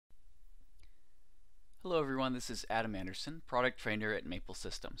Hello everyone, this is Adam Anderson, Product Trainer at Maple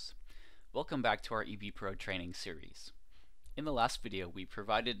Systems. Welcome back to our EBPro training series. In the last video, we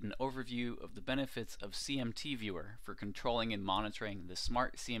provided an overview of the benefits of CMT Viewer for controlling and monitoring the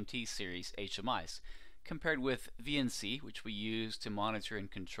Smart CMT series HMIs, compared with VNC, which we use to monitor and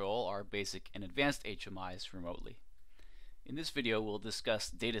control our basic and advanced HMIs remotely. In this video, we'll discuss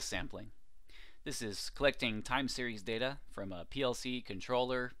data sampling. This is collecting time series data from a PLC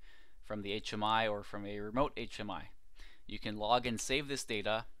controller, from the HMI, or from a remote HMI. You can log and save this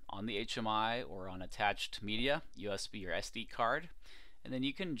data on the HMI or on attached media, USB or SD card, and then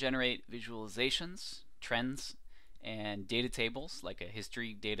you can generate visualizations, trends, and data tables like a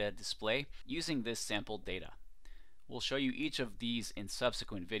history data display using this sampled data. We'll show you each of these in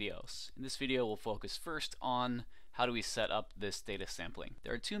subsequent videos. In this video, we'll focus first on how do we set up this data sampling.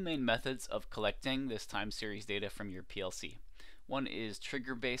 There are two main methods of collecting this time series data from your PLC. One is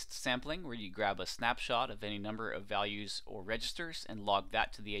trigger-based sampling, where you grab a snapshot of any number of values or registers and log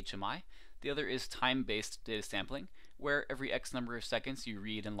that to the HMI. The other is time-based data sampling, where every X number of seconds you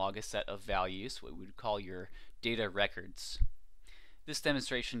read and log a set of values, what we would call your data records. This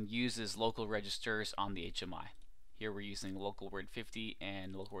demonstration uses local registers on the HMI. Here we're using local word 50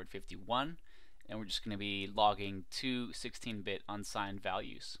 and local word 51, and we're just going to be logging two 16-bit unsigned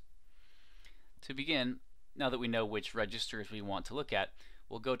values. To begin, now that we know which registers we want to look at,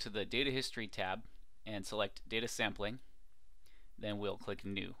 we'll go to the Data History tab and select Data Sampling. Then we'll click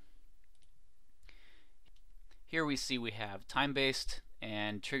New. Here we see we have time-based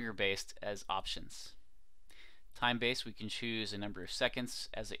and trigger-based as options. Time-based, we can choose a number of seconds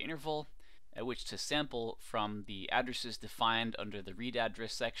as an interval at which to sample from the addresses defined under the read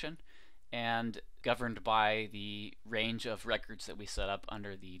address section and governed by the range of records that we set up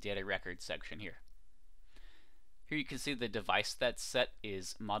under the data records section here. Here you can see the device that's set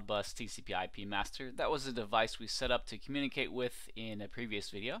is Modbus TCP IP master. That was a device we set up to communicate with in a previous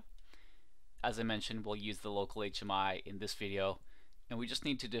video. As I mentioned, we'll use the local HMI in this video, and we just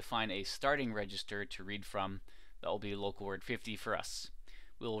need to define a starting register to read from. That will be local word 50 for us.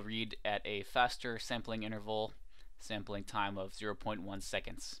 We'll read at a faster sampling interval, sampling time of 0.1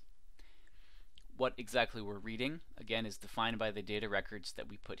 seconds. What exactly we're reading, again, is defined by the data records that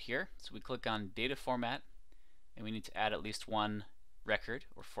we put here. So we click on Data Format, and we need to add at least one record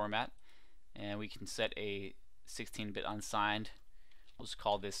or format, and we can set a 16-bit unsigned. We'll just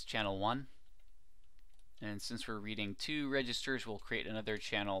call this channel 1, and since we're reading two registers, we'll create another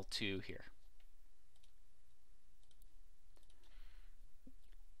channel 2 here.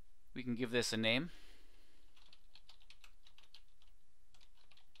 We can give this a name,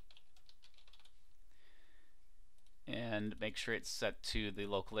 and make sure it's set to the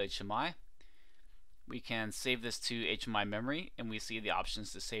local HMI. We can save this to HMI memory, and we see the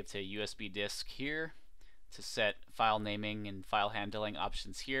options to save to a USB disk here, to set file naming and file handling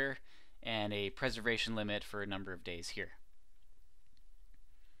options here, and a preservation limit for a number of days here.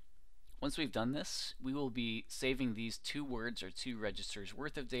 Once we've done this, we will be saving these two words or two registers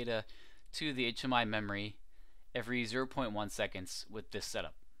worth of data to the HMI memory every 0.1 seconds with this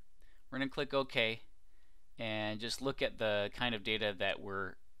setup. We're going to click OK and just look at the kind of data that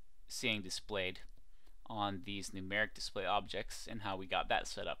we're seeing displayed on these numeric display objects and how we got that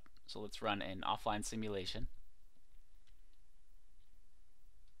set up. So let's run an offline simulation,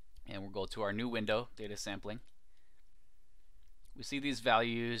 and we'll go to our new window, data sampling. We see these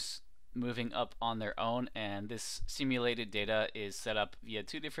values moving up on their own, and this simulated data is set up via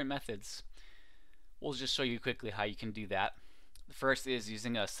two different methods. We'll just show you quickly how you can do that. The first is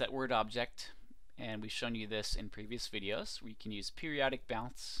using a set word object, and we've shown you this in previous videos, where you can use periodic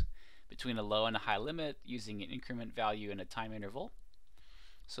bounce between a low and a high limit using an increment value and a time interval.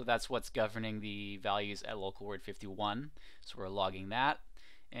 So that's what's governing the values at local word 51. So we're logging that.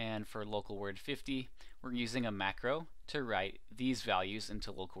 And for local word 50, we're using a macro to write these values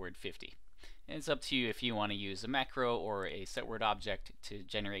into local word 50. And it's up to you if you want to use a macro or a set word object to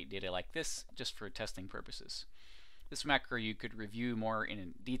generate data like this, just for testing purposes. This macro you could review more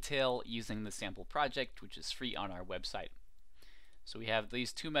in detail using the sample project, which is free on our website. So we have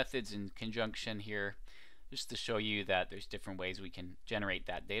these two methods in conjunction here, just to show you that there's different ways we can generate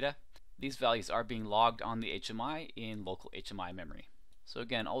that data. These values are being logged on the HMI in local HMI memory. So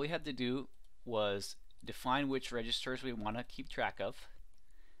again, all we had to do was define which registers we want to keep track of,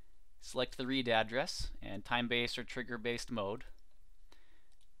 select the read address and time-based or trigger-based mode,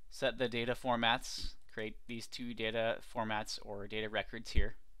 set the data formats, create these two data formats or data records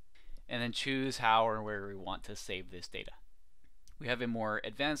here, and then choose how or where we want to save this data. We have a more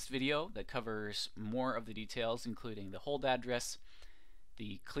advanced video that covers more of the details, including the hold address,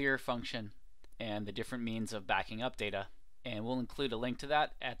 the clear function, and the different means of backing up data. And we'll include a link to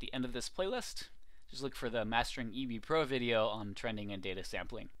that at the end of this playlist. Just look for the Mastering EBPro video on trending and data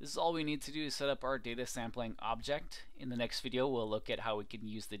sampling. This is all we need to do to set up our data sampling object. In the next video, we'll look at how we can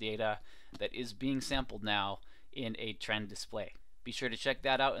use the data that is being sampled now in a trend display. Be sure to check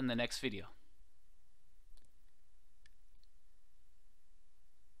that out in the next video.